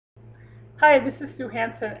Hi, this is Sue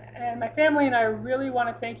Hanson, and my family and I really want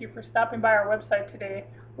to thank you for stopping by our website today.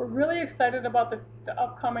 We're really excited about the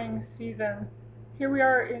upcoming season. Here we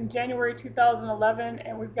are in January 2011,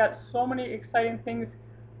 and we've got so many exciting things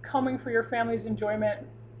coming for your family's enjoyment.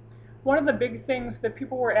 One of the big things that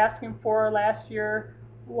people were asking for last year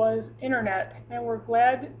was internet, and we're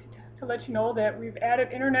glad to let you know that we've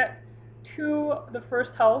added internet to the first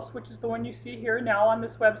house, which is the one you see here now on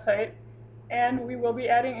this website, and we will be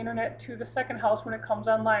adding internet to the second house when it comes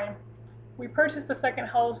online. We purchased the second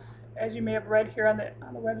house, as you may have read here on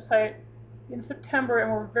the website, in September,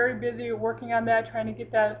 and we're very busy working on that, trying to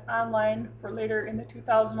get that online for later in the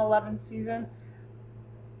 2011 season.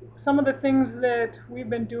 Some of the things that we've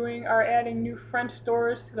been doing are adding new French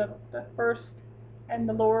doors to the first and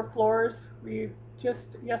the lower floors. We just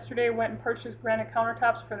yesterday went and purchased granite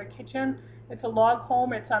countertops for the kitchen. It's a log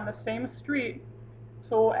home. It's on the same street.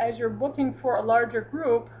 So as you're booking for a larger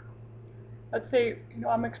group, let's say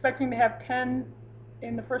I'm expecting to have 10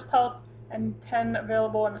 in the first house and 10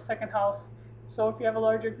 available in the second house. So if you have a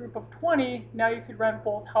larger group of 20, now you could rent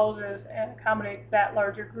both houses and accommodate that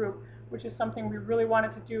larger group, which is something we really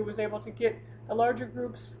wanted to do, was able to get the larger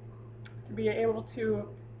groups to be able to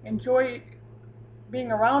enjoy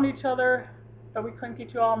being around each other, but we couldn't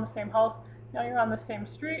get you all in the same house. Now you're on the same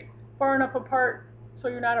street, far enough apart so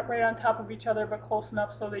you're not right on top of each other, but close enough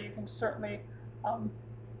so that you can certainly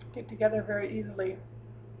get together very easily.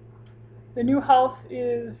 The new house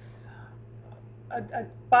is a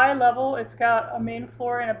bi-level. It's got a main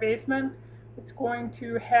floor and a basement. It's going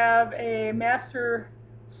to have a master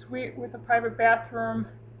suite with a private bathroom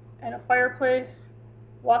and a fireplace,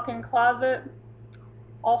 walk-in closet.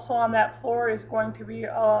 Also on that floor is going to be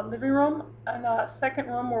a living room and a second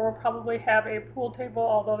room where we'll probably have a pool table,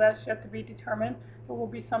 although that's yet to be determined. There will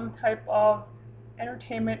be some type of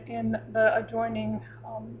entertainment in the adjoining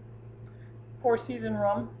four-season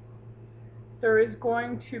room. There is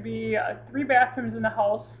going to be 3 bathrooms in the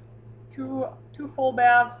house, two full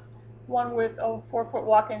baths, one with a 4-foot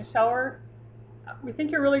walk-in shower. We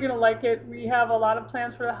think you're really going to like it. We have a lot of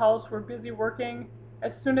plans for the house. We're busy working.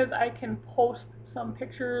 As soon as I can post some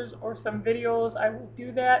pictures or some videos, I will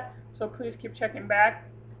do that, so please keep checking back.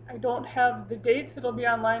 I don't have the dates it'll be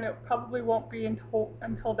online. It probably won't be until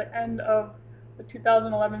the end of the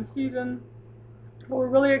 2011 season. But we're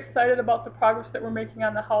really excited about the progress that we're making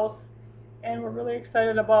on the house, and we're really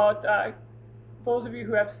excited about those of you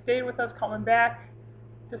who have stayed with us coming back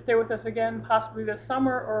to stay with us again, possibly this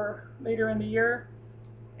summer or later in the year,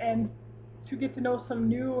 and to get to know some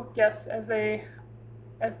new guests as they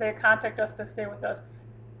contact us to stay with us.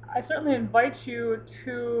 I certainly invite you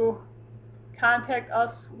to contact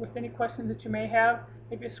us with any questions that you may have.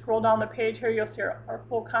 If you scroll down the page here, you'll see our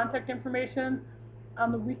full contact information.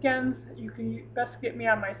 On the weekends, you can best get me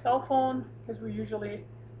on my cell phone, because we usually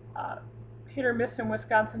hit or miss in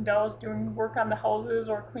Wisconsin Dells doing work on the houses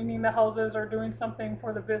or cleaning the houses or doing something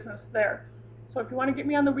for the business there. So if you want to get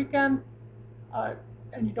me on the weekend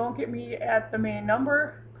and you don't get me at the main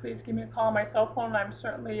number, please give me a call on my cell phone. I'm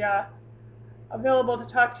certainly available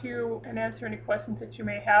to talk to you and answer any questions that you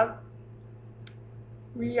may have.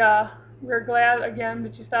 We're glad again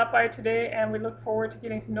that you stopped by today, and we look forward to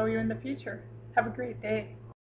getting to know you in the future. Have a great day.